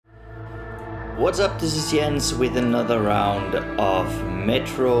What's up, this is Jens with another round of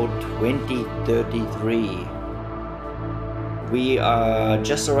Metro 2033. We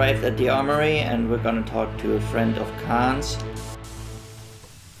just arrived at the Armory and we're gonna talk to a friend of Khan's,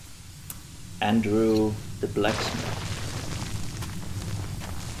 Andrew the blacksmith.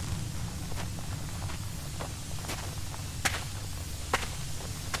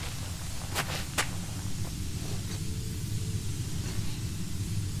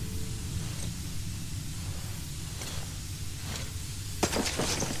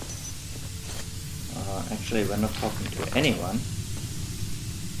 Actually, we're not talking to anyone.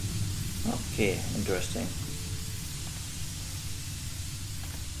 Okay, interesting.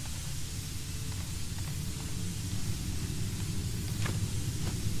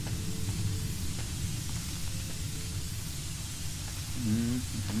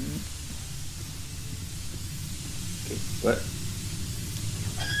 Okay, what?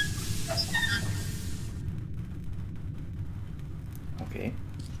 Okay.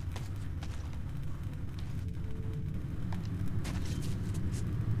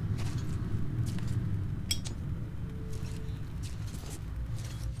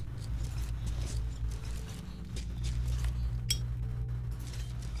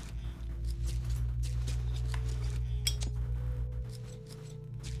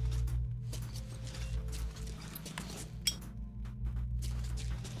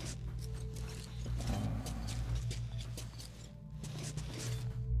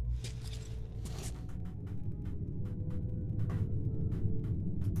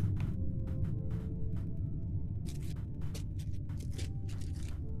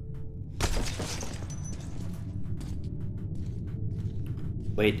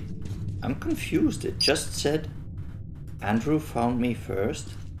 Wait, I'm confused. It just said Andrew found me first,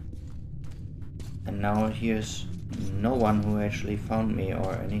 and now here's no one who actually found me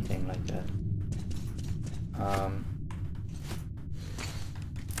or anything like that.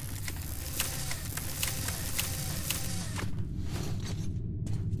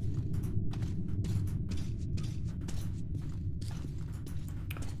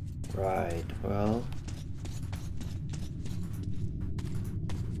 Right, well...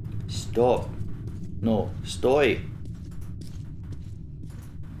 Stop. No, stoi.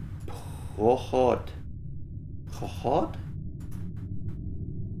 Prochod. Prochod?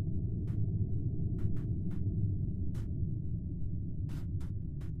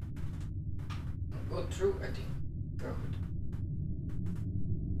 Go through, I think. Good.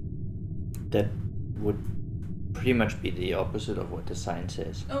 That would pretty much be the opposite of what the sign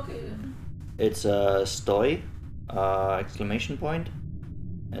says. Okay then. It's a stoi, exclamation point.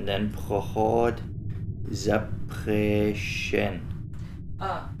 And then prochod zapreshen.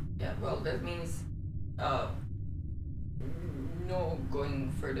 Ah, yeah, well that means no going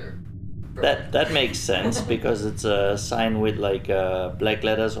further. That makes sense because it's a sign with like black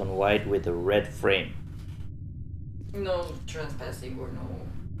letters on white with a red frame. No trespassing or no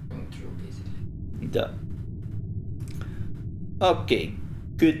going through basically. Duh. Okay,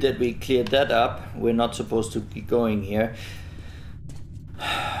 good that we cleared that up. We're not supposed to keep going here.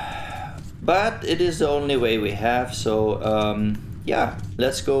 But it is the only way we have, so yeah,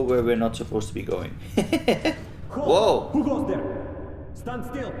 let's go where we're not supposed to be going. Whoa! Who goes there? Stand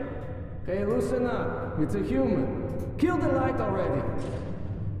still! Hey, loosen up. It's a human. Kill the light already.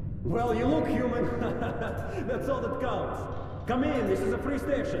 Well, you look human. That's all that counts. Come in, this is a free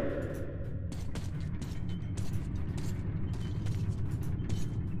station.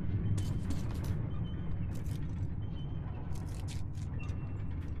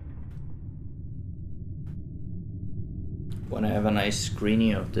 When I have a nice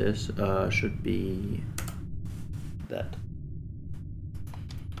screening of this, should be that.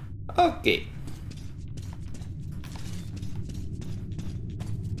 Okay.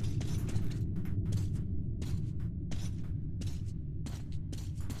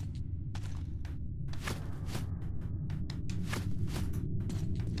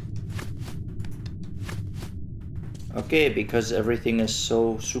 Okay, because everything is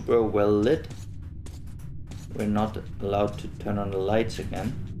so super well lit, we're not allowed to turn on the lights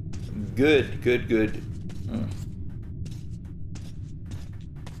again. Good, good, good.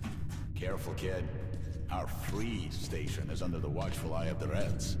 Careful, kid. Our free station is under the watchful eye of the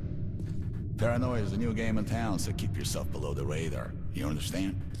Reds. Paranoia is the new game in town, so keep yourself below the radar. You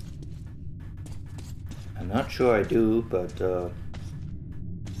understand? I'm not sure I do, but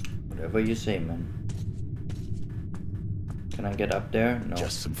whatever you say, man. Can I get up there? No.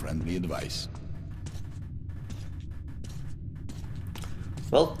 Just some friendly advice.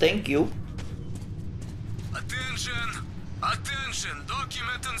 Well, thank you. Attention! Attention! Attention!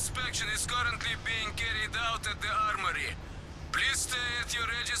 Document inspection is currently being carried out at the Armory. Please stay at your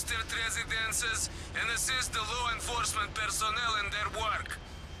registered residences and assist the law enforcement personnel in their work.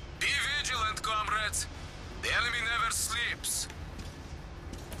 Be vigilant, comrades. The enemy never sleeps.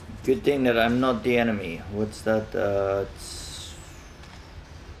 Good thing that I'm not the enemy. What's that? It's...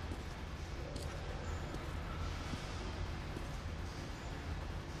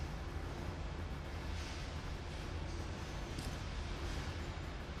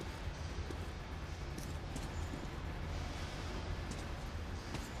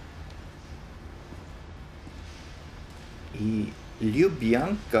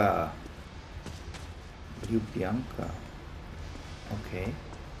 Lubyanka. Okay.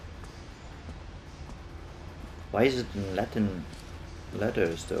 Why is it in Latin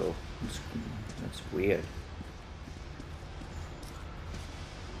letters though? That's weird.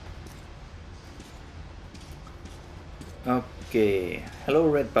 Okay. Hello,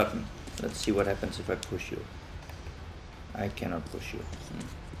 red button. Let's see what happens if I push you. I cannot push you.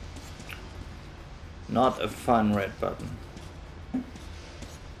 Not a fun red button.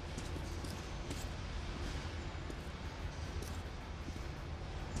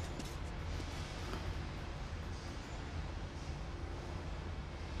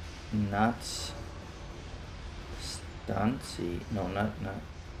 Nuts. Stuntsy. No, nuts.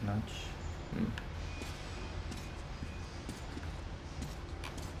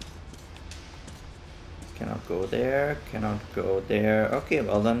 Cannot go there. Cannot go there. Okay,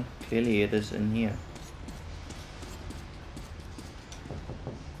 well then, clearly it is in here.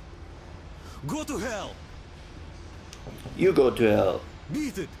 Go to hell! You go to hell.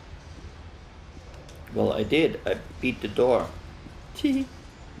 Beat it! Well, I did. I beat the door. Tee.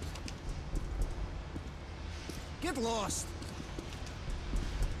 Get lost!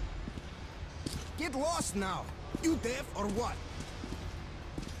 Get lost now! You deaf or what?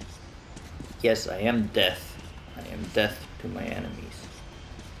 Yes, I am death. I am death to my enemies.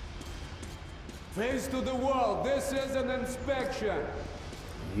 Face to the wall. This is an inspection.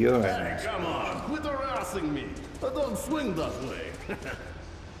 You're Hey, an... come on, quit harassing me. I don't swing that way.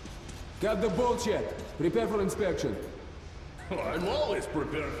 Cut the bullshit. Prepare for inspection. I'm always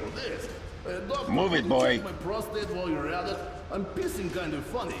prepared for this. Doctor, Move it, can you boy. check my prostate while you're at it? I'm pissing kind of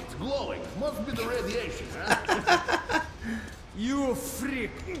funny. It's glowing. Must be the radiation, huh? You freak.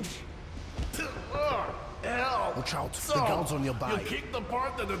 Hell! Watch out, So, the guard's on your back. You kick the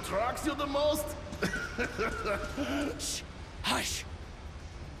part that attracts you the most? Shh! Hush!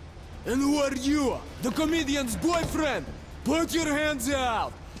 And who are you? The comedian's boyfriend! Put your hands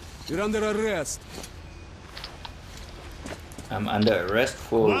out! You're under arrest. I'm under arrest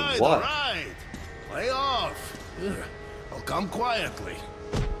for what? Right! Lay off! I'll come quietly.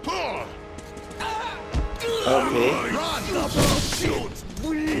 Okay.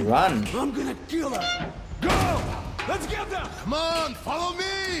 Run. I'm gonna kill her! Go! Let's get them! Come on, follow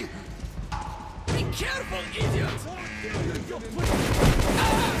me! Be careful, idiot!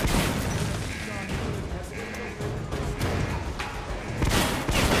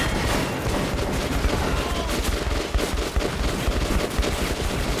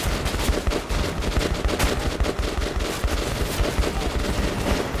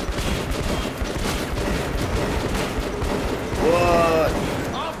 What?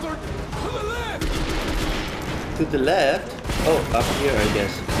 After... To the left! To the left? Oh, up here, I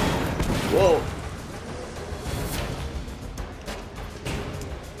guess. Whoa.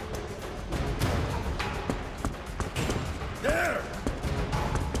 There!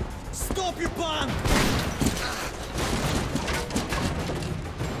 Stop, you punk!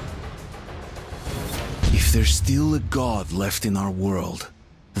 If there's still a god left in our world,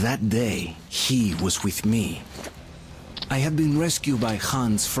 that day he was with me. I had been rescued by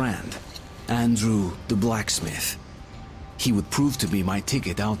Han's friend, Andrew the blacksmith. He would prove to be my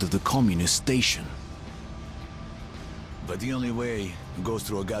ticket out of the communist station. But the only way goes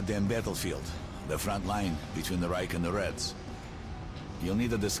through a goddamn battlefield. The front line between the Reich and the Reds. You'll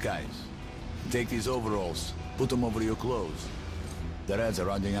need a disguise. Take these overalls, put them over your clothes. The Reds are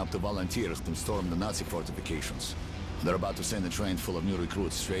rounding up the volunteers to storm the Nazi fortifications. They're about to send a train full of new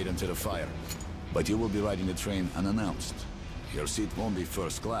recruits straight into the fire. But you will be riding the train unannounced. Your seat won't be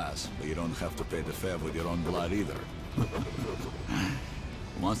first class, but you don't have to pay the fare with your own blood either.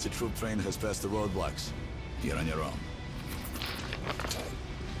 Once the troop train has passed the roadblocks, you're on your own.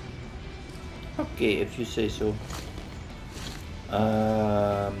 Okay, if you say so.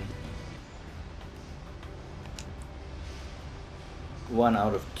 1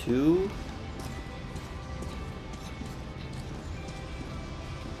 out of 2.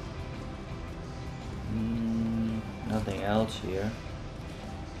 Nothing else. else here.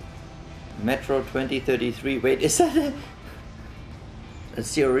 Metro 2033. Wait, is that it?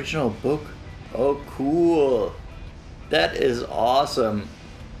 That's the original book? Oh, cool. That is awesome.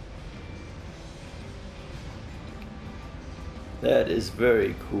 That is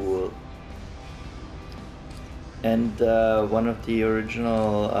very cool. And one of the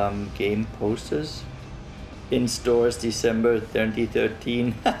original game posters in stores December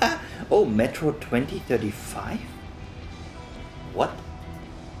 2013. Oh, Metro 2035? What?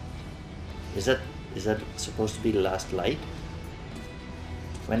 Is that supposed to be Last Light?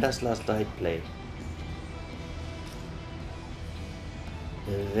 When does Last Light play?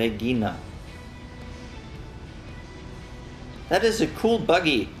 Regina. That is a cool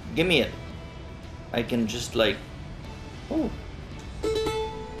buggy. Give me it. I can just like... Oh.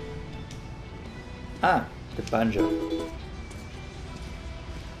 Ah, the banjo.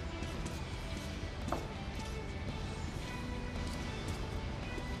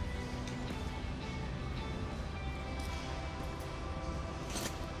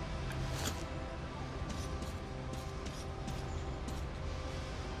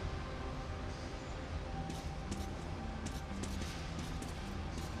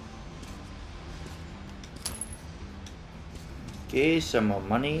 Okay, some more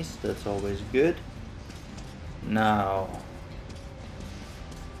monies, that's always good. Now...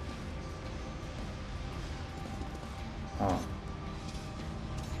 Oh.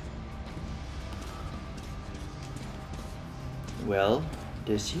 Well,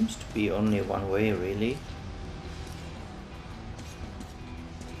 there seems to be only one way, really.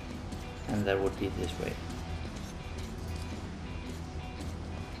 And that would be this way.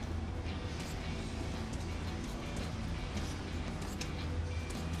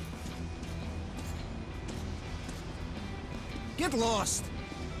 Get lost.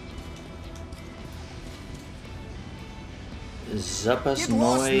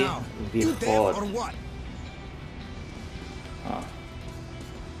 Zapasnoy Vihod. Or what? Ah.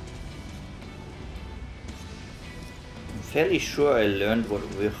 I'm fairly sure I learned what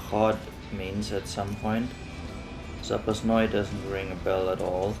Vihod means at some point. Zapasnoy doesn't ring a bell at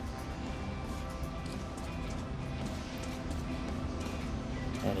all.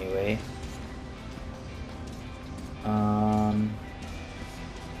 Anyway.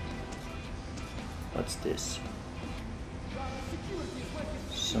 What's this?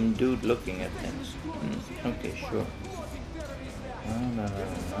 Some dude looking at things. Okay, sure. No.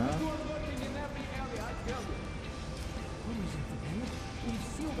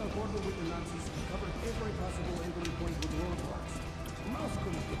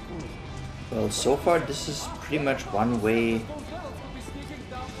 Well, so far this is pretty much one-way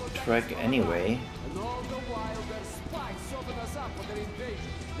track anyway.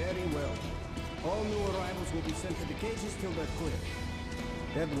 Very well. All new arrivals will be sent to the cages till they're clear.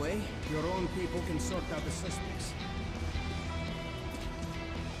 That way, your own people can sort out the suspects.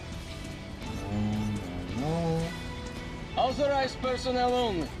 No. Authorized personnel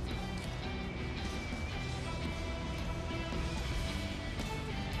only.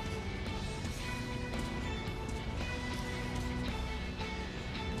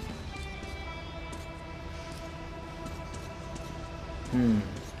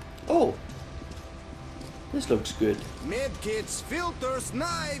 Oh! This looks good. Medkits, filters,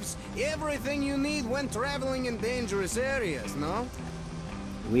 knives, everything you need when traveling in dangerous areas, no?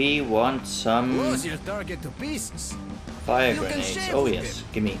 We want some Blows your target to pieces. fire You can grenades. share Oh with yes, them.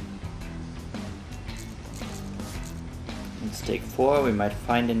 gimme. Let's take 4. We might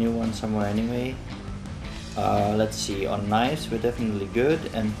find a new one somewhere anyway. Let's see. On knives, we're definitely good.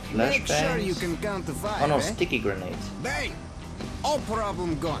 And Make sure you flashbangs. can count to 5, Oh no, eh? sticky grenades. Bang! All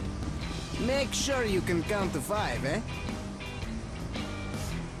problem gone. Make sure you can count to 5, eh?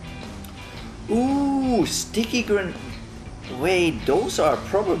 Ooh, sticky grenade. Wait, those are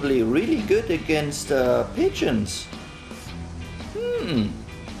probably really good against pigeons.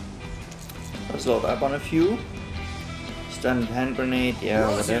 Let's load up on a few. Standard hand grenade, yeah,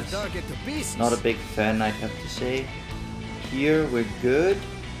 well, Blows your that's target to pieces. not a big fan, I'd have to say. Here, we're good.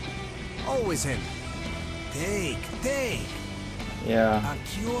 Always him. Take. Yeah, A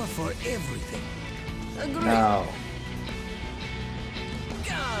cure for everything. Agree. now.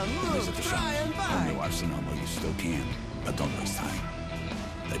 Come, Visit move, the try shop. and Find buy. new arsenal while you still can. But don't waste time.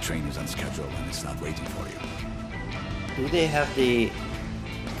 The train is on schedule and it's not waiting for you. Do they have the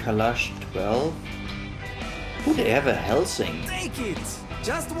Kalash 12? Do they have a Helsing? Take it.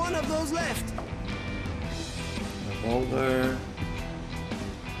 Just one of those left. Revolver.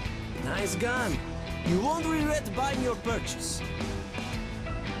 Nice gun. You won't regret buying your purchase.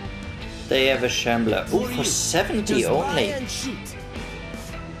 they have a shambler. Oh, for 70 only.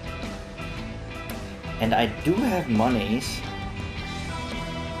 And I do have monies.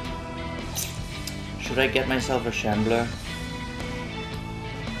 Should I get myself a shambler?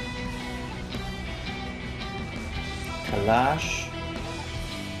 Kalash.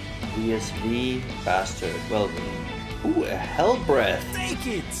 VSV. Bastard. Well, ooh, a hell breath. Take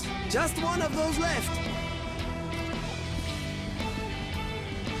it! Just one of those left.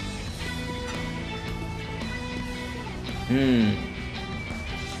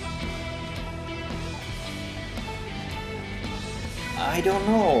 I don't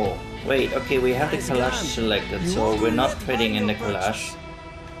know. Wait, okay, we have the Kalash selected, so we're not trading in the Kalash.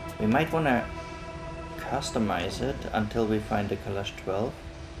 We might want to customize it until we find the Kalash 12.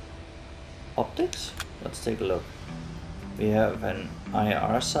 Optics? Let's take a look. We have an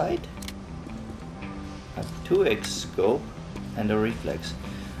IR sight, a 2x scope, and a reflex.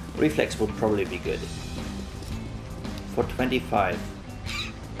 Reflex would probably be good. For 25.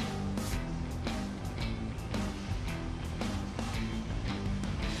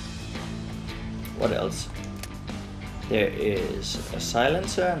 What else? There is a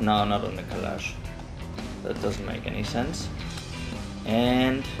silencer. No, not on the Kalash. That doesn't make any sense.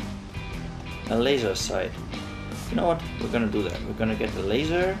 And a laser sight. You know what? We're gonna do that. We're gonna get the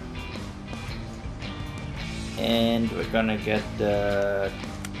laser. And we're gonna get the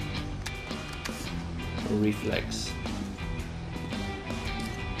reflex.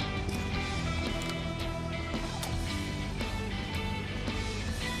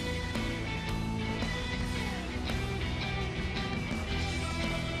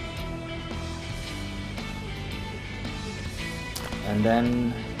 And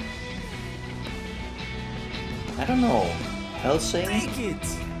then I don't know, Helsing? Take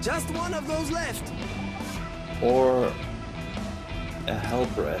it! Just one of those left! Or a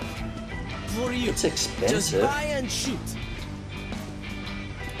Hellbreath. For you. It's expensive. Just buy and shoot.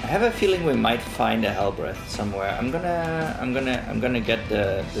 I have a feeling we might find a Hellbreath somewhere. I'm gonna get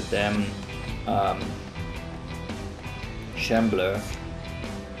the damn Shambler.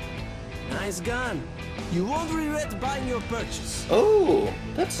 Nice gun. You won't regret buying your purchase. Oh,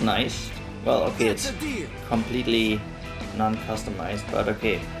 that's nice. Well, okay, That's it's a deal. completely non-customized, but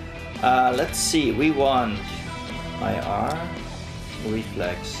okay. Let's see. We want IR,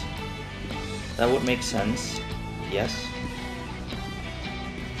 reflex. That would make sense. Yes.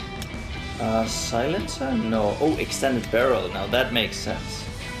 Silencer? No. Oh, extended barrel. Now that makes sense.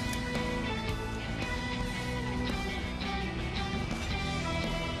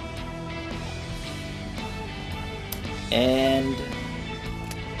 And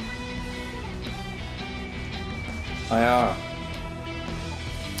IR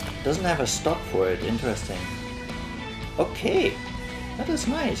doesn't have a stock for it. Interesting. Okay, that is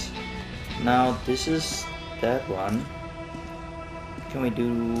nice. Now this is that one. What can we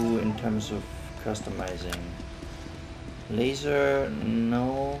do in terms of customizing? Laser?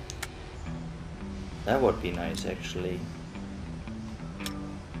 No. That would be nice actually.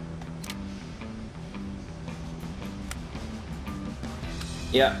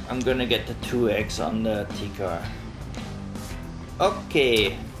 Yeah, I'm gonna get the 2x on the T-car.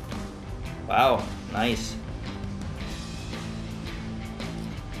 Okay. Wow, nice.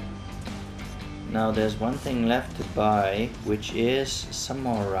 Now there's one thing left to buy, which is some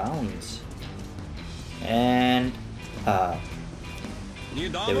more rounds. And there we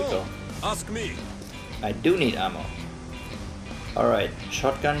go. Ask me. I do need ammo. Alright,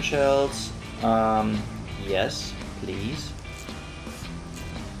 shotgun shells. Yes, please.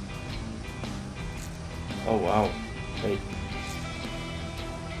 Oh wow, wait.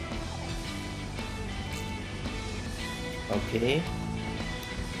 Okay.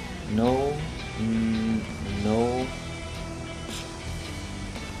 No, no.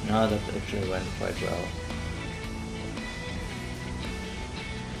 No, that actually went quite well.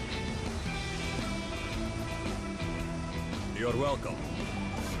 You're welcome.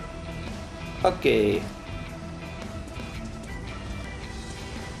 Okay.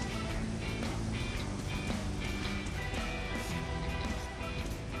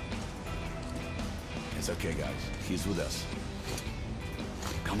 It's okay, guys. He's with us.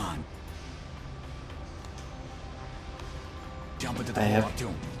 Come on. Jump into the hole,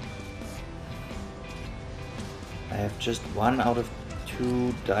 Artyom. I have just 1 out of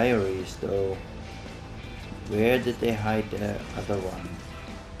 2 diaries though. Where did they hide the other one?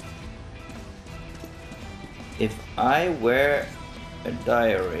 If I wear a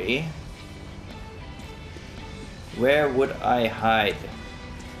diary, where would I hide?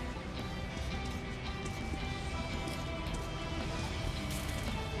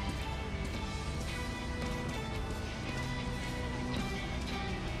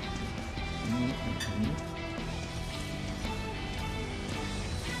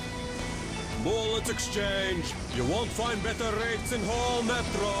 Bullets exchange. You won't find better rates in whole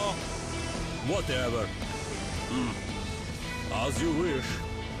metro. Whatever. As you wish.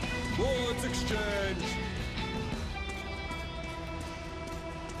 Bullets exchange.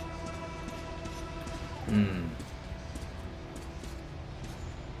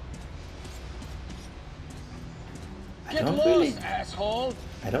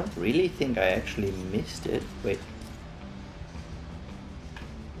 I don't really think I actually missed it. Wait.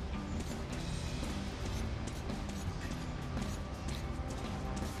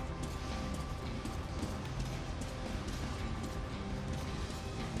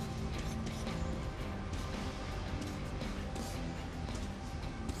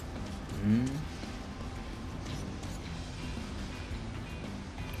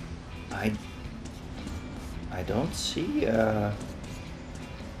 I don't see a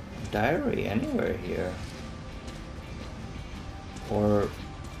diary anywhere here, or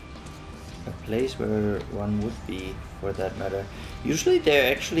a place where one would be, for that matter. Usually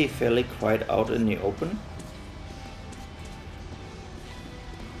they're actually fairly quite out in the open.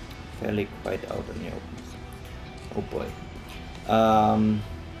 Fairly quite out in the open. Oh boy.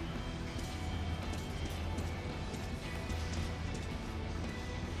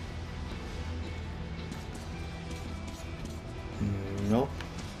 Nope.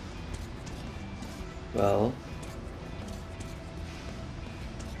 Well,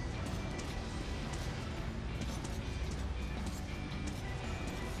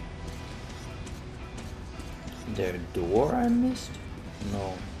 their door I missed?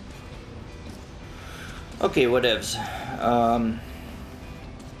 No. Okay, whatevs.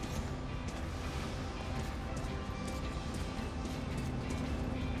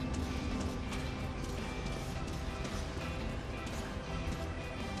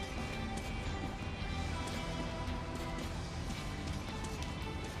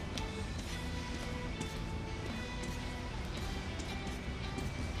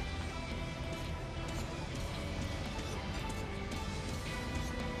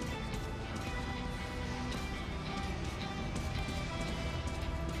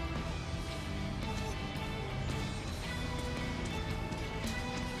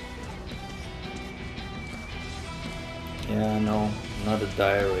 Yeah, no, not a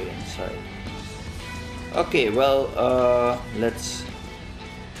diary inside. Okay, well, let's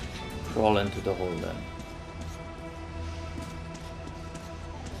crawl into the hole then.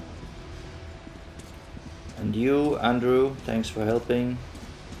 And you, Andrew, thanks for helping.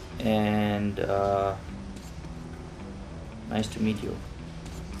 And nice to meet you.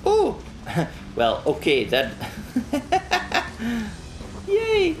 Oh! Well, okay, that...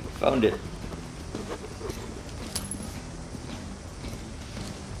 Yay! Found it.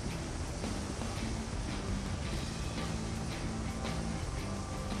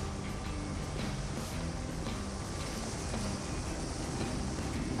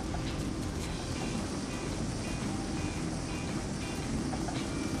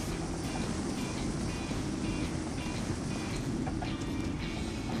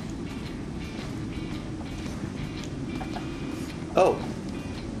 Oh.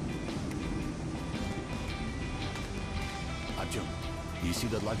 Artyom, you see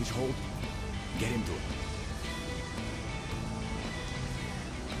that luggage hold? Get into it.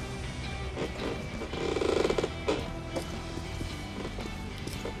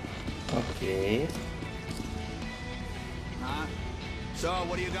 Okay. Huh? So,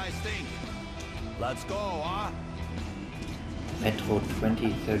 what do you guys think? Let's go, huh? Metro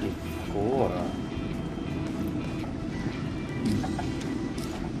 2034.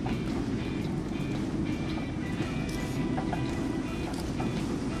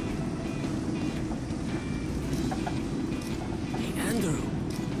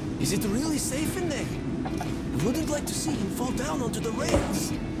 Is it really safe in there? I wouldn't like to see him fall down onto the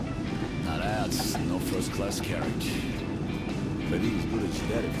rails. Now that's no first-class carriage. But he's good as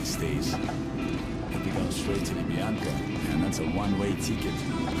dead if he stays. He'll be going straight to the Bianca, and that's a one-way ticket.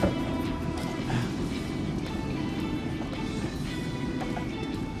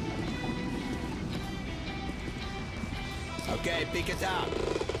 Okay, pick it up.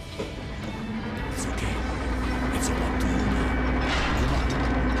 It's okay. It's all up to you now. Come on.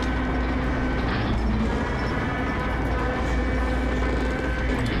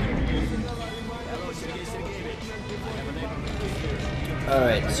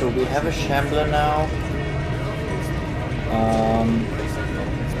 Alright, so we have a Shambler now.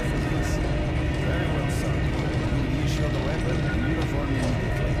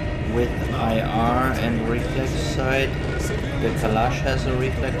 With IR and reflex side. The Kalash has a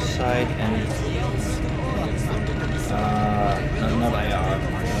reflex sight and no, not IR,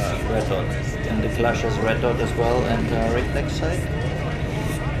 red dot. And the Kalash has red dot as well and reflex sight.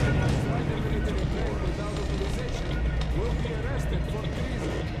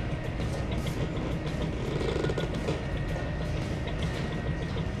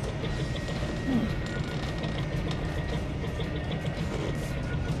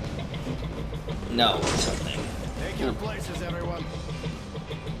 No, something. Take your places, everyone.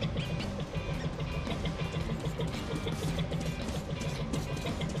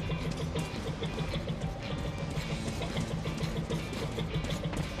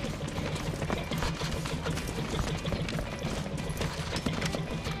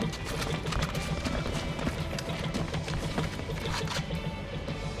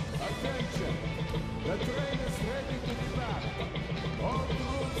 Attention! The train is ready to depart. All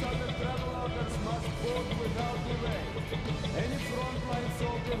crews and the travel orders must board without delay. Any frontline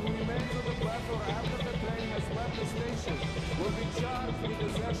soldier who remains on the platform after the train has left the station will be charged with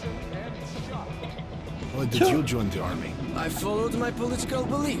desertion and shot. Why did you join the army? I followed my political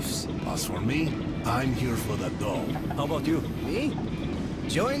beliefs. As for me, I'm here for the dough. How about you? Me?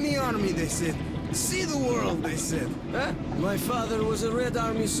 Join the army, they said. See the world, they said. Huh? My father was a Red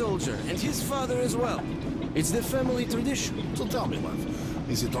Army soldier, and his father as well. It's the family tradition. So tell me, love,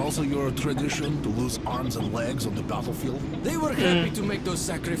 is it also your tradition to lose arms and legs on the battlefield? They were happy to make those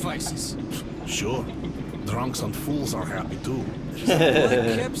sacrifices. Sure. Drunks and fools are happy too. There's a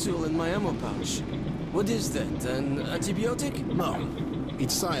black capsule in my ammo pouch. What is that, an antibiotic? No,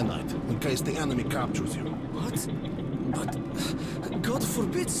 it's cyanide, in case the enemy captures you. What? But God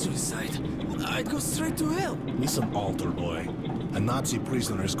forbid suicide. I'd go straight to hell. Listen, altar boy. A Nazi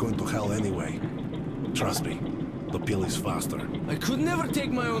prisoner is going to hell anyway. Trust me, the pill is faster. I could never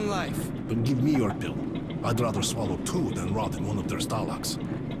take my own life. But give me your pill. I'd rather swallow 2 than rot in one of their stalags.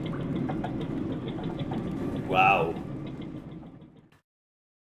 Wow.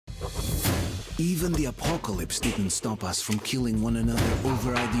 Even the apocalypse didn't stop us from killing one another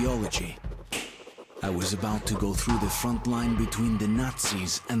over ideology. I was about to go through the front line between the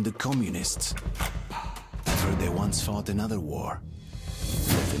Nazis and the communists. I've heard they once fought another war,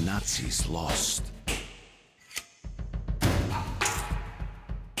 but the Nazis lost.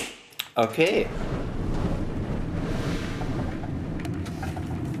 Okay.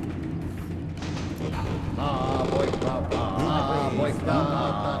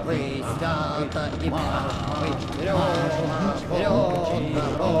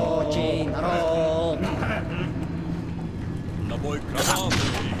 На бой кровавый,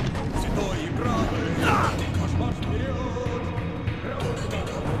 седой и правый, кошмар вперед!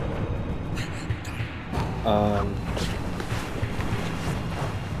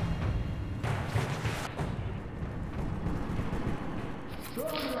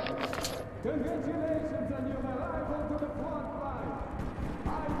 Congratulations on your arrival to the front line.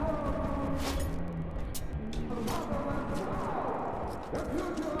 I know the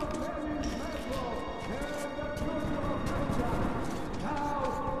future of men is metro and the future of franchise now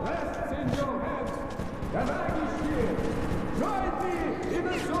rests in your hands. The bag is here. Join me in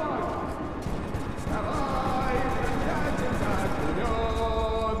the sword.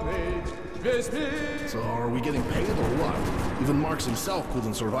 So are we getting paid or what? Even Marx himself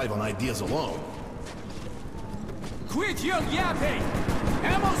couldn't survive on ideas alone. Quit your yapping!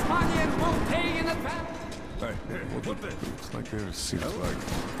 Ammo's money and we'll pay in advance! Hey, what the? Looks like there seems like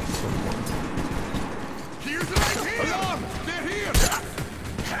someone. Here's an idea! Alarm! They're here!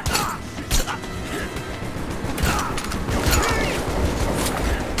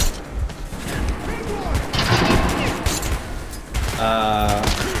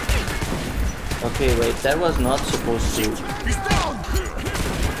 Okay, wait, that was not supposed to. He's down!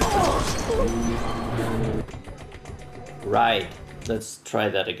 Right, let's try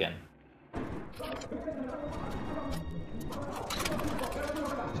that again.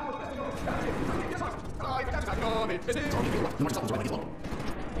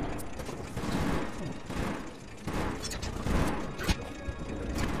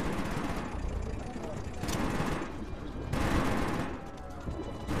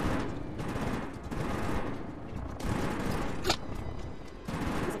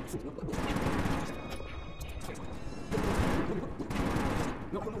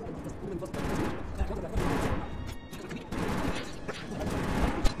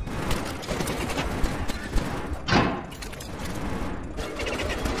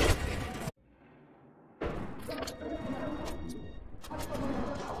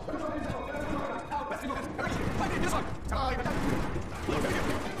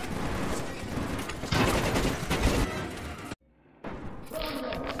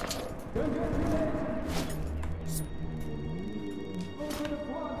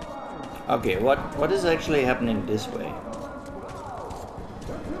 Okay, what is actually happening this way?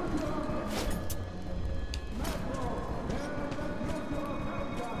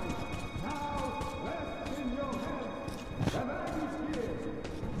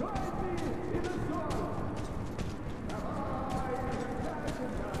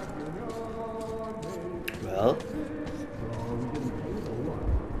 Well,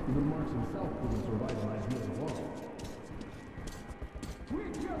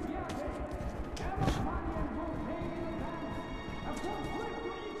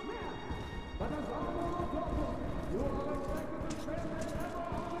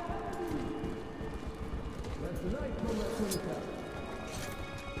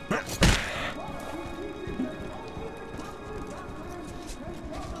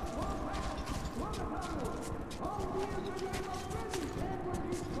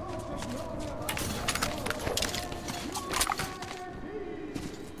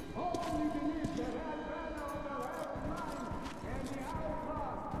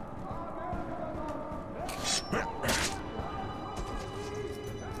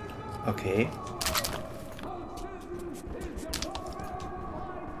 okay.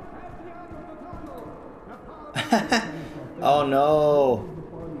 Oh no!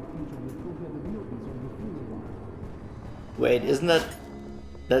 Wait, isn't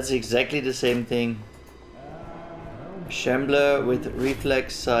that's exactly the same thing? Shambler with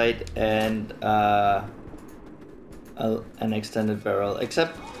reflex sight and an extended barrel.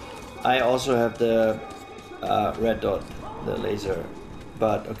 Except I also have the red dot, the laser.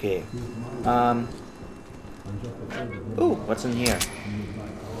 But okay. Ooh, what's in here?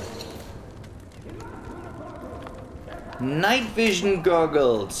 Night vision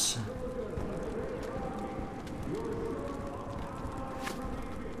goggles.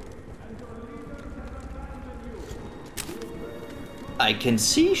 I can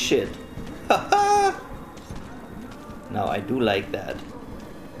see shit. Haha. Now I do like that.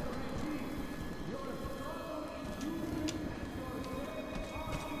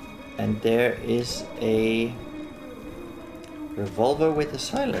 And there is a revolver with a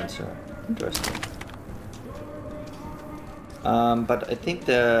silencer. Interesting. But I think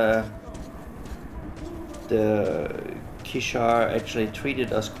the Kishar actually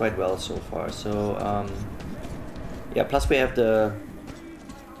treated us quite well so far. So yeah. Plus we have the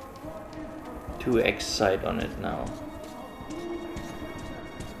 2x sight on it now,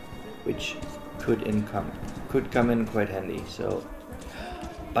 which could come in quite handy. So.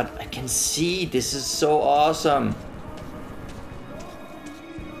 But I can see, this is so awesome.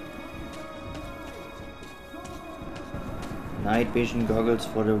 Night vision goggles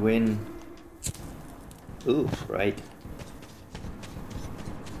for the win. Ooh, right.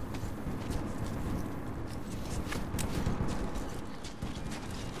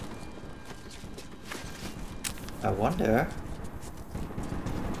 I wonder,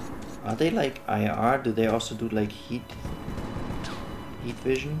 are they like IR? Do they also do like heat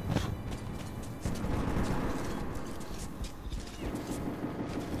vision?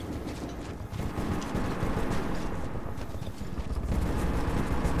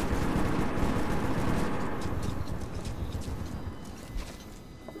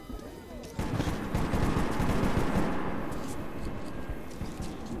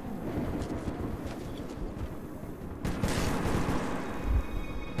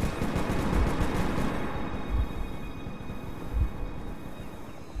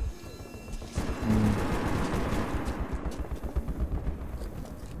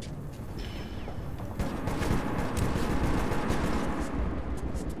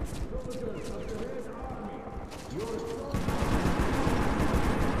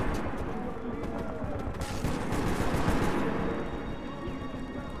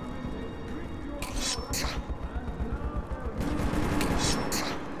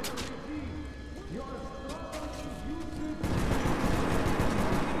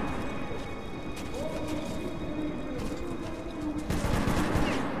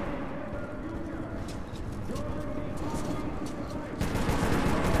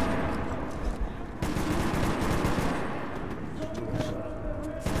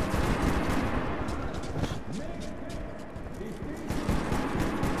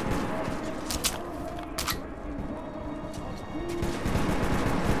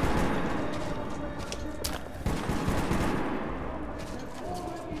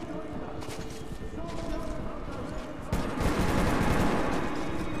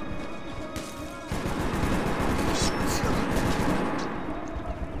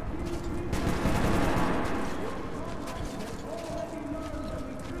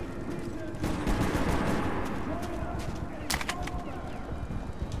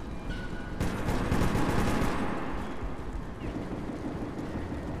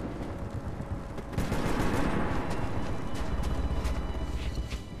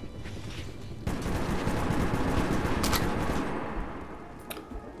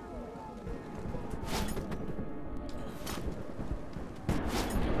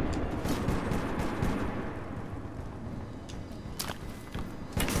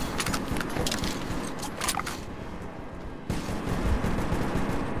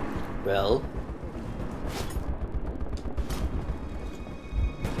 well.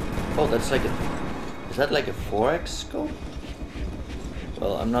 Oh, that's like a... Is that like a 4x scope?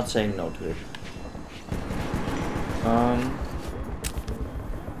 Well, I'm not saying no to it.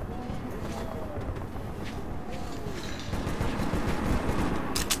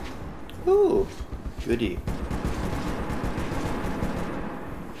 Ooh, goody.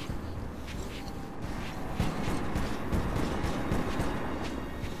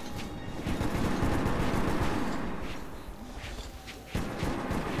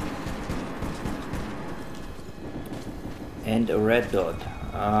 And a red dot.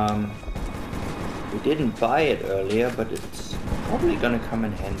 We didn't buy it earlier, but it's probably gonna come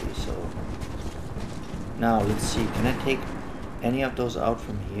in handy, so... Now, let's see, can I take any of those out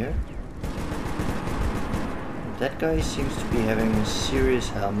from here? That guy seems to be having a serious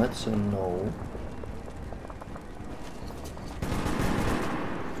helmet, so no.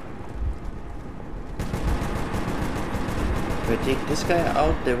 If I take this guy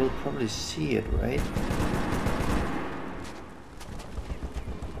out, they will probably see it, right?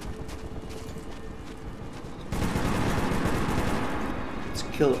 Let's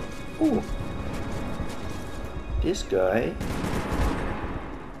kill... Ooh. This guy...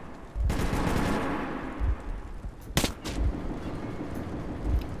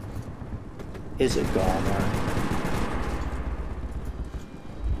 is a goner.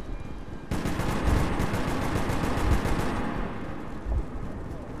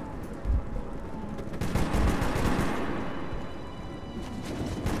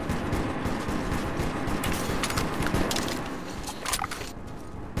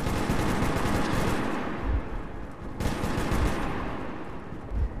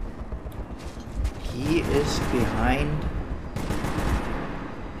 He is behind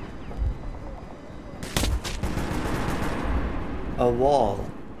a wall,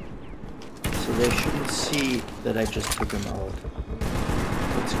 so they shouldn't see that I just took him out.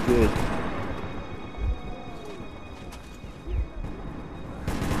 That's good.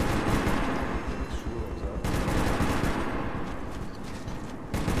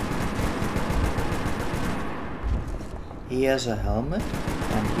 He has a helmet,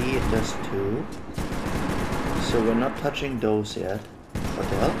 and he does too. So we're not touching those yet. What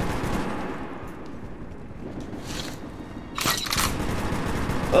the hell?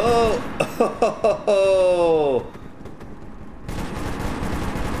 Oh!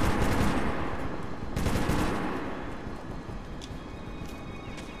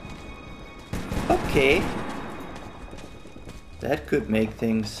 Okay. That could make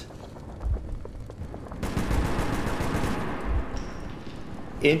things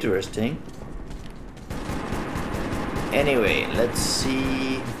interesting. Anyway, let's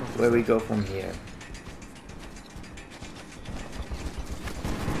see where we go from here.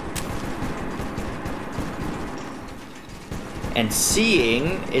 And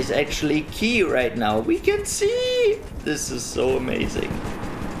seeing is actually key right now. We can see! This is so amazing.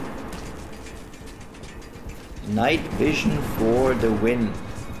 Night vision for the win.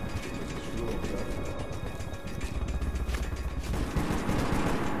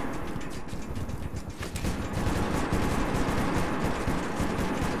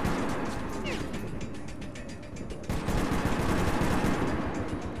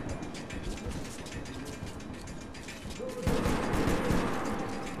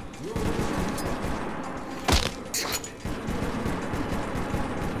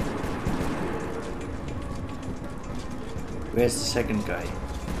 Where's the second guy?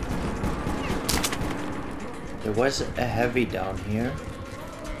 There was a heavy down here.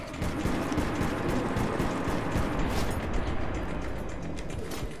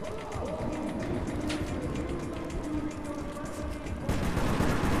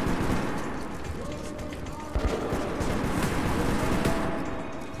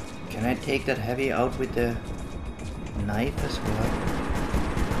 Can I take that heavy out with the knife as well?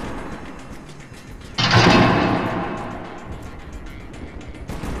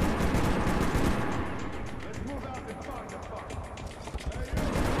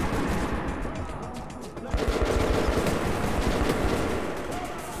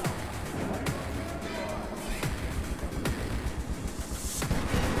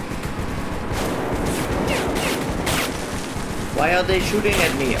 Why are they shooting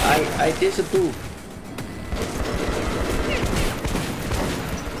at me? I disapprove.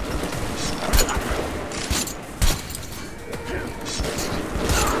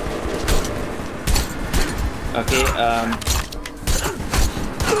 Okay,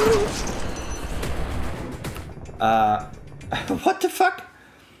 what the fuck?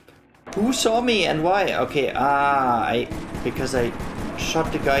 Who saw me and why? Okay, because I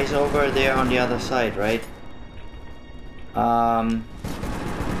shot the guys over there on the other side, right?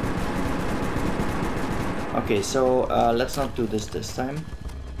 Okay, so let's not do this time.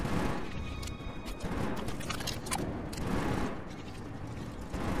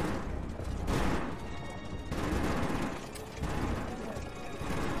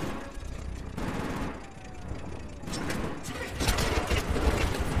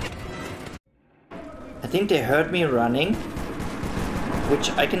 I think they heard me running,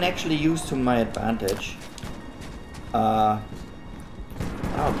 which I can actually use to my advantage. Wow,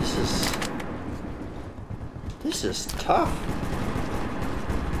 this is tough.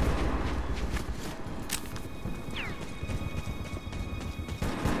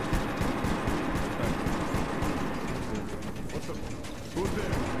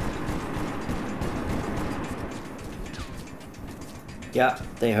 Yeah,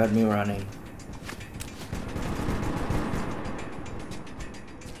 they heard me running.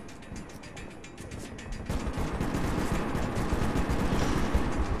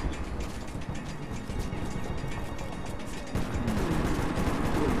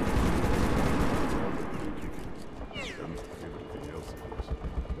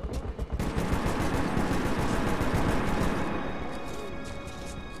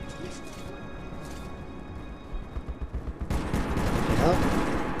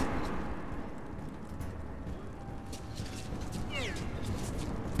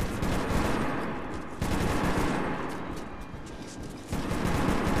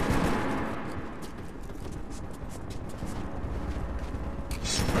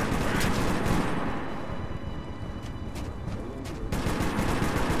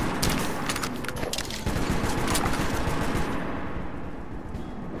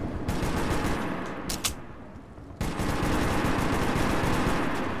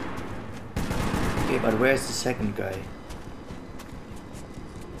 But where's the second guy?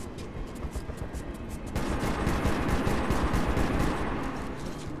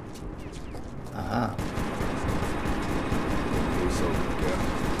 Aha.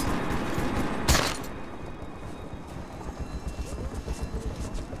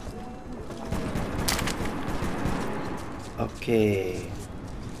 Okay.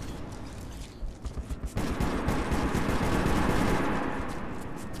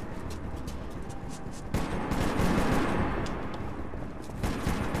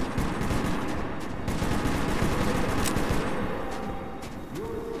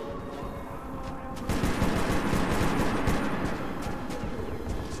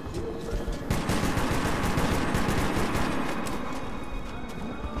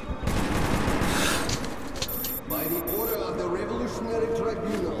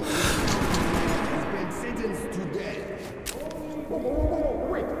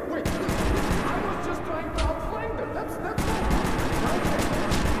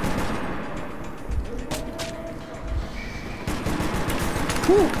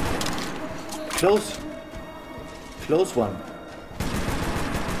 Close. Close one.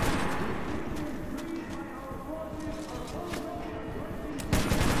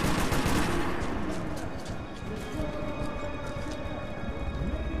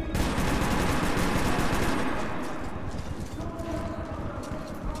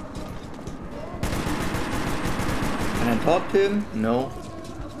 Can I talk to him? No.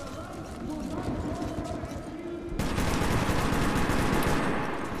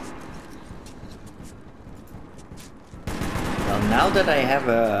 Now that I have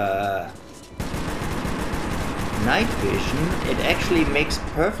a night vision, it actually makes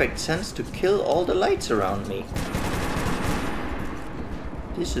perfect sense to kill all the lights around me.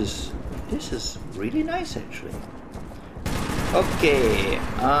 This is really nice actually. Okay,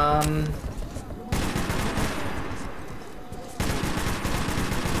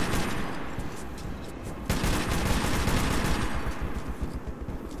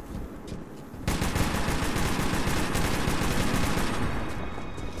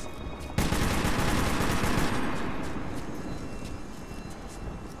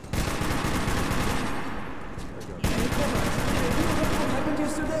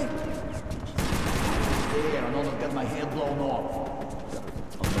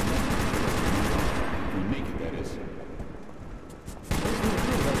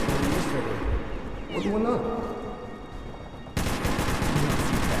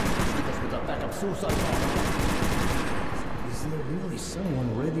 Is there really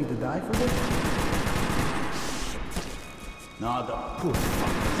someone ready to die for this? No, the poor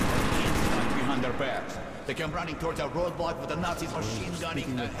fuckers behind their backs. They came running towards our roadblock with the Nazis machine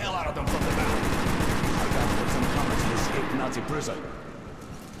gunning the hell out of them from the back. Our guys put some comrades in escaped Nazi prison.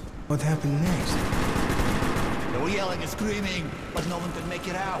 What happened next? They were yelling and screaming, but no one could make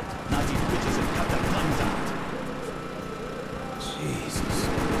it out. Not these bitches had cut their guns out. Jesus.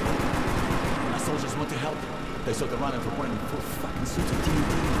 Our soldiers went to help. They saw the runner for wearing full fucking suits of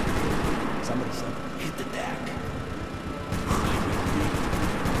TNT. Somebody said, hit the deck.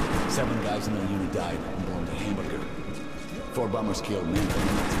 7 guys in the unit died and blown to Hamburger. 4 bombers killed, man.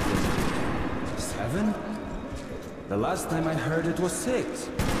 7? The last time I heard it was 6.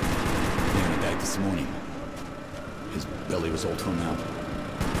 Yeah, he died this morning. His belly was all torn out.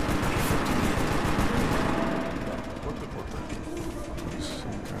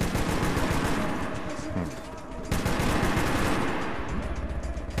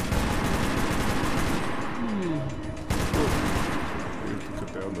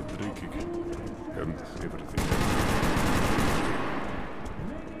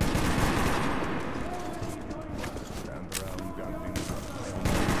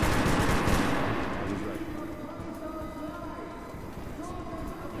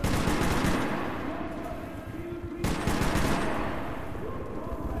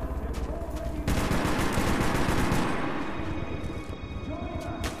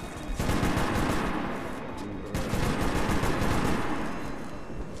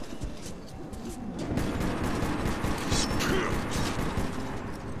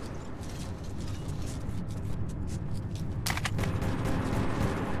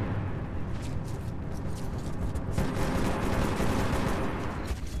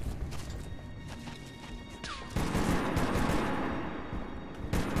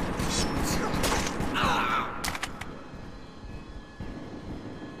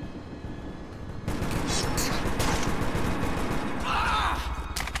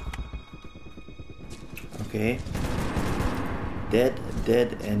 Okay. Dead,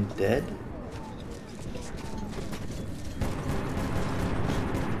 dead, and dead.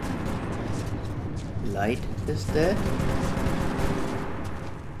 Light is dead.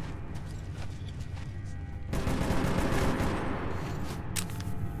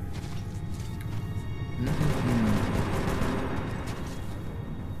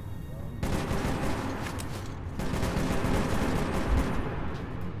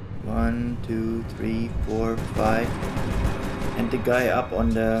 One, two, three, four, 5. And the guy up on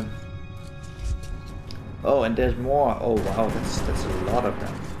the... Oh, and there's more. Oh wow, that's a lot of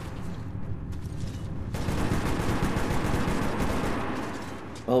them.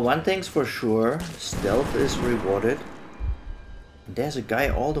 Well, one thing's for sure, stealth is rewarded. And there's a guy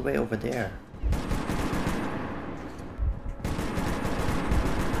all the way over there.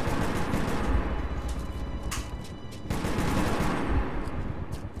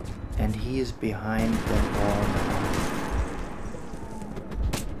 And he is behind them all now.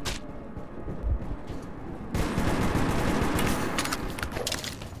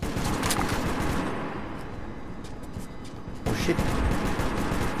 Oh shit.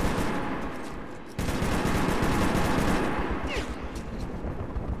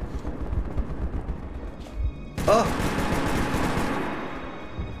 Oh!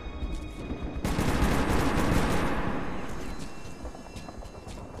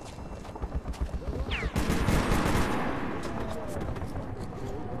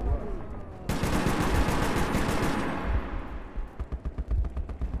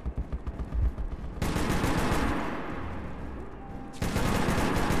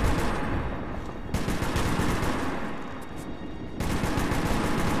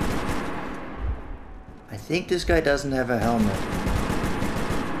 I think this guy doesn't have a helmet.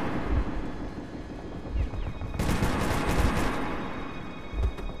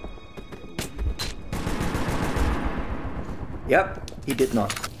 Yep, he did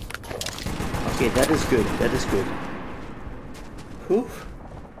not. Okay, that is good. That is good. Poof.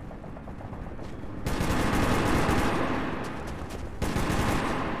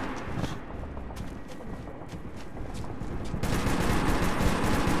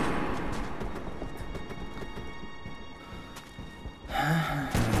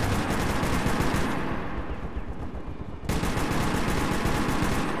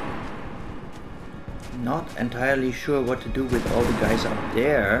 Not entirely sure what to do with all the guys up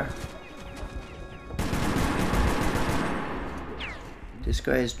there. This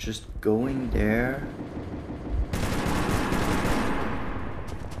guy is just going there.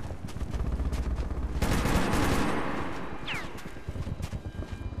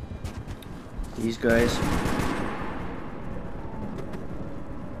 These guys.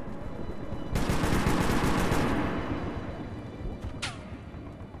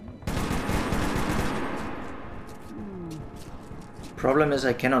 Problem is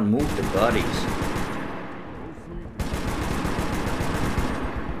I cannot move the bodies.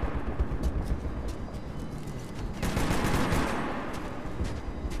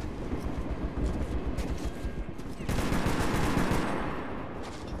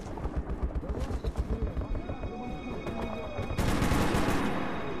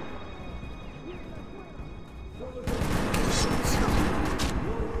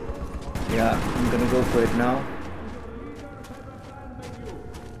 Yeah, I'm gonna go for it now.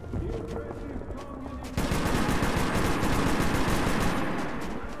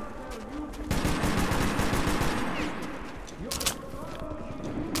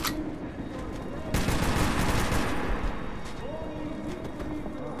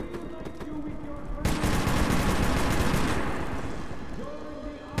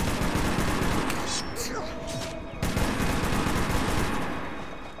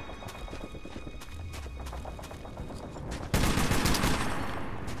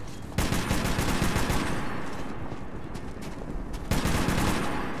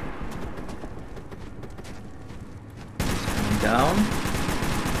 Down.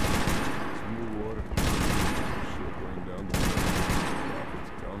 New water. Ship going down the hill.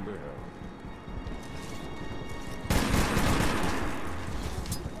 Rockets down the hill.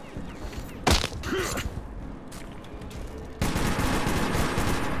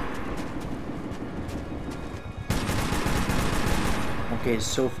 Okay,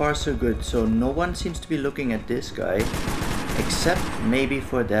 so far so good. So no one seems to be looking at this guy, except maybe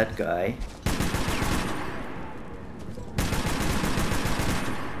for that guy.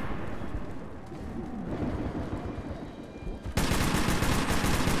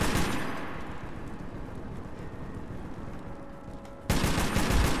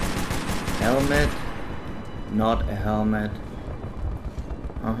 Helmet, not a helmet.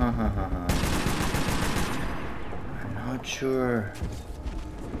 I'm not sure.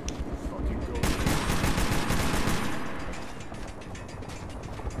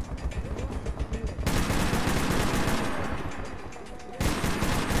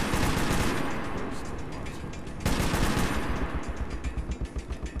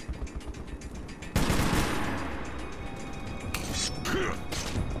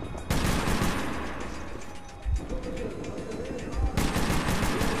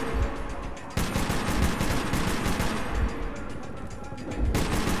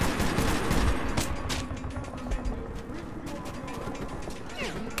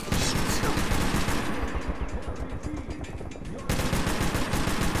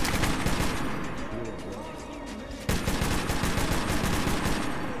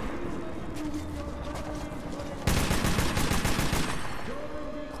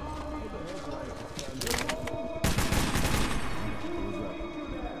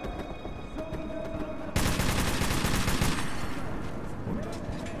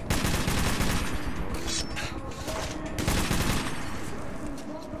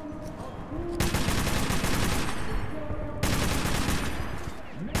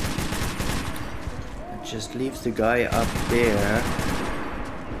 Just leaves the guy up there.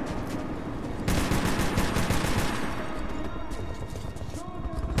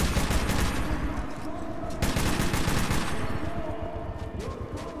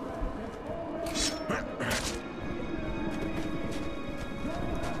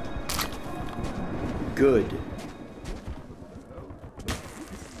 Good.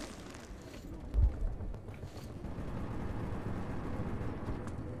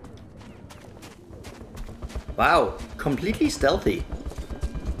 Wow, completely stealthy.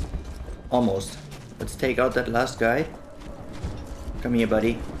 Almost. Let's take out that last guy. Come here,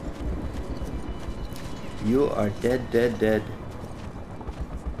 buddy. You are dead, dead, dead.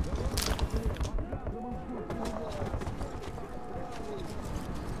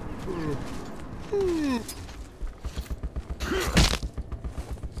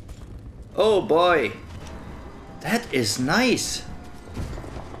 Oh boy. That is nice.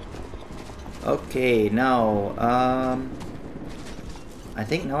 Okay, now, I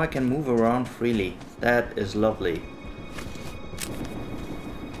think now I can move around freely. That is lovely.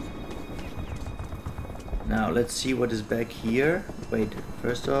 Now, let's see what is back here. Wait,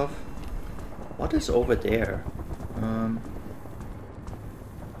 first off, what is over there?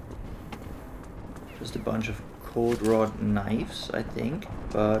 Just a bunch of cold rod knives, I think,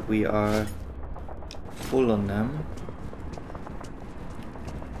 but we are full on them.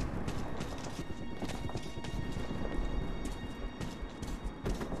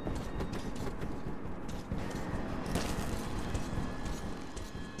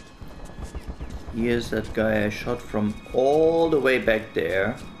 Here's that guy I shot from all the way back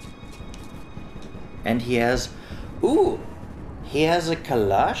there. And he has... Ooh! He has a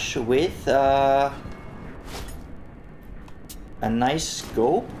Kalash with a nice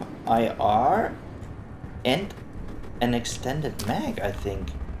scope, IR, and an extended mag, I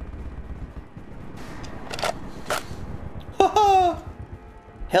think. Haha!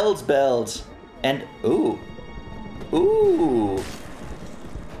 Hell's bells! And ooh! Ooh!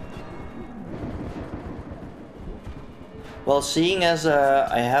 Well, seeing as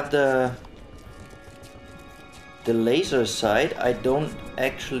I have the the laser sight, I don't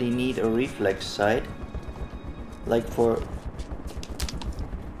actually need a reflex sight. Like for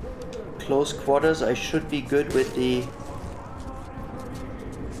close quarters, I should be good with the...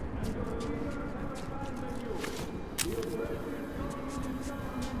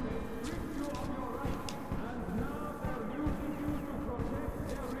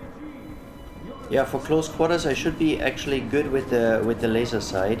 Yeah, for close quarters, I should be actually good with the laser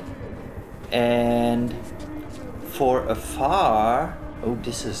sight. And for afar, oh,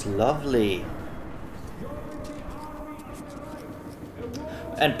 this is lovely.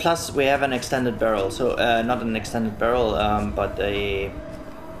 And plus, we have an extended barrel. So not an extended barrel, but a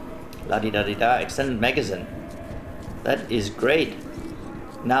la-di-da-di-da extended magazine. That is great.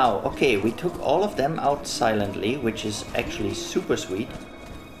 Now, okay, we took all of them out silently, which is actually super sweet.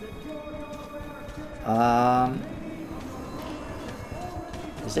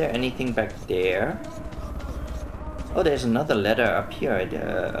 Is there anything back there? Oh, there's another ladder up here at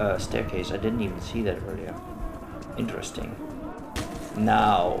the staircase. I didn't even see that earlier. Interesting.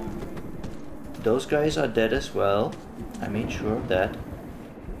 Now, those guys are dead as well. I made sure of that.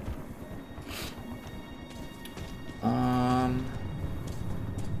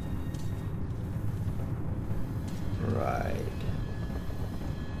 Right.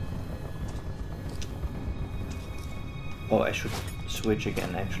 Oh, I should switch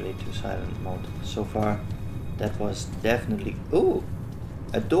again actually to silent mode. So far, that was definitely... Ooh!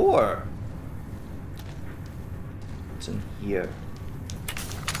 A door! What's in here?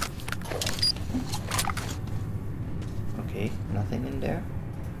 Okay, nothing in there.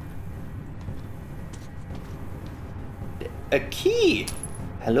 A key!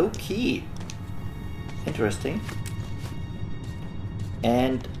 Hello, key. Interesting.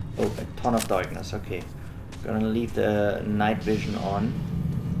 And... oh, a ton of darkness, okay. Gonna leave the night vision on.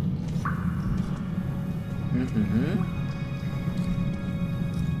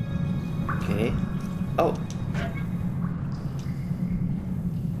 Okay. Oh.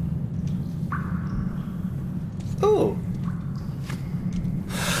 Oh.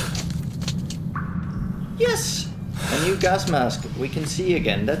 Yes! A new gas mask. We can see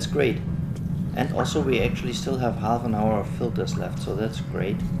again. That's great. And also we actually still have half an hour of filters left, so that's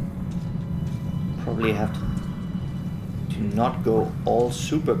great. Probably have to not go all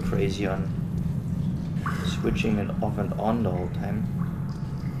super crazy on switching it off and on the whole time.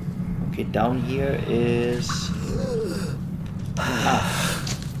 Okay, down here is... ah.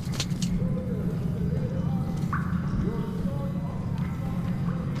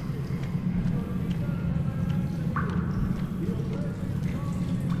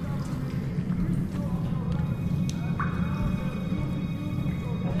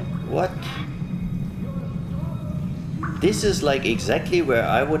 What? This is like exactly where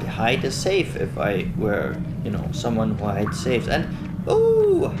I would hide a safe if I were, you know, someone who hides safes. And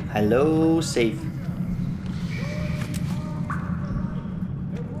oh, hello, safe.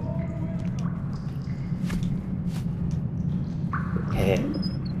 Hey,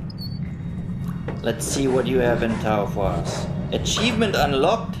 let's see what you have in tow for us. Achievement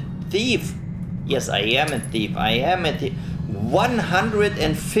unlocked, thief. Yes, I am a thief. I am a thief.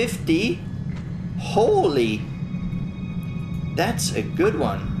 150. Holy. That's a good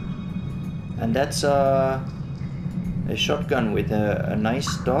one. And that's a shotgun with a nice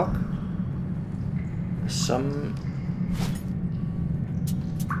stock. Some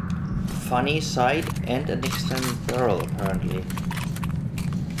funny sight and an extended barrel apparently.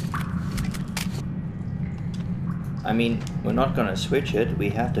 I mean, we're not gonna switch it. We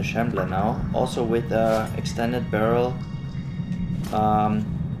have the Shambler now. Also with extended barrel,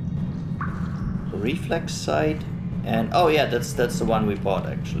 reflex sight. And oh yeah, that's the one we bought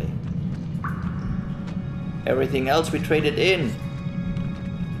actually. Everything else we traded in.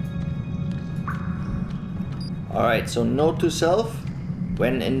 Alright, so note to self,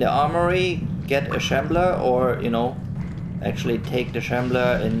 when in the Armory, get a Shambler, or you know, actually take the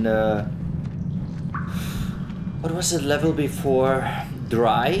Shambler in the... what was the level before?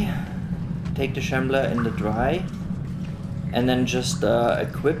 Dry? Take the Shambler in the dry. And then just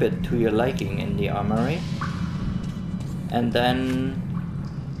equip it to your liking in the Armory. And then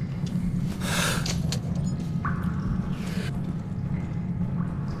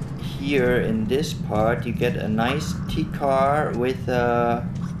here in this part you get a nice T-car with a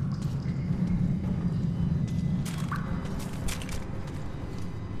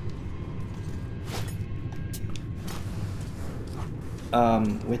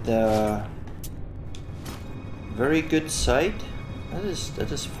very good sight. That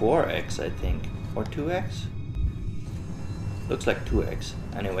is 4x I think, or 2x. Looks like 2x,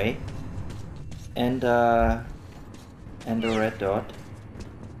 anyway. And And a red dot.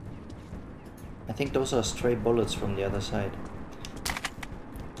 I think those are stray bullets from the other side.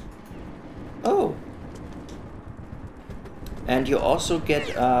 Oh! And you also get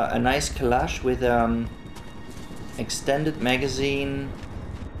a nice collage with extended magazine,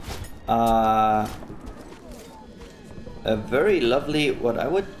 a very lovely, what I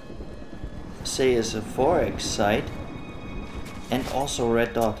would say is a 4x sight, and also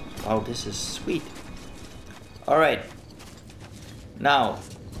red dot. Wow, this is sweet. Alright, now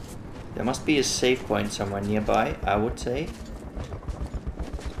there must be a save point somewhere nearby, I would say.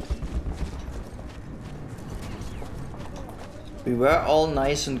 We were all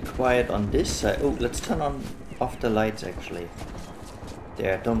nice and quiet on this side. Oh, let's turn off the lights actually.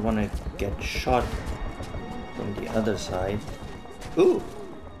 There, I don't want to get shot from the other side. Ooh!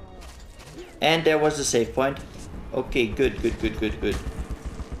 And there was a save point. Okay, good.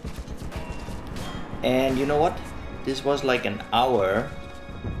 And you know what? This was like an hour.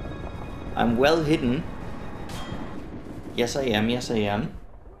 I'm well hidden. Yes I am.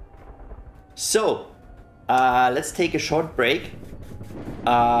 So, let's take a short break.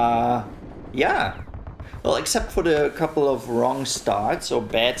 Yeah. Well, except for the couple of wrong starts or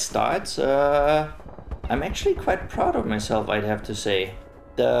bad starts, I'm actually quite proud of myself, I'd have to say.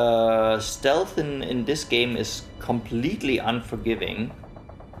 The stealth in this game is completely unforgiving.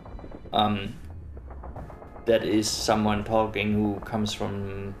 That is someone talking who comes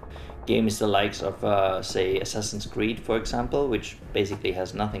from games the likes of, say, Assassin's Creed, for example, which basically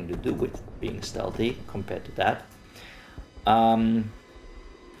has nothing to do with being stealthy compared to that.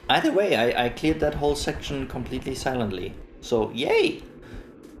 Either way, I cleared that whole section completely silently. So, yay!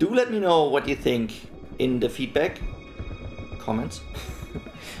 Do let me know what you think in the feedback comments.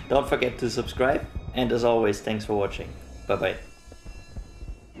 Don't forget to subscribe, and as always, thanks for watching. Bye bye.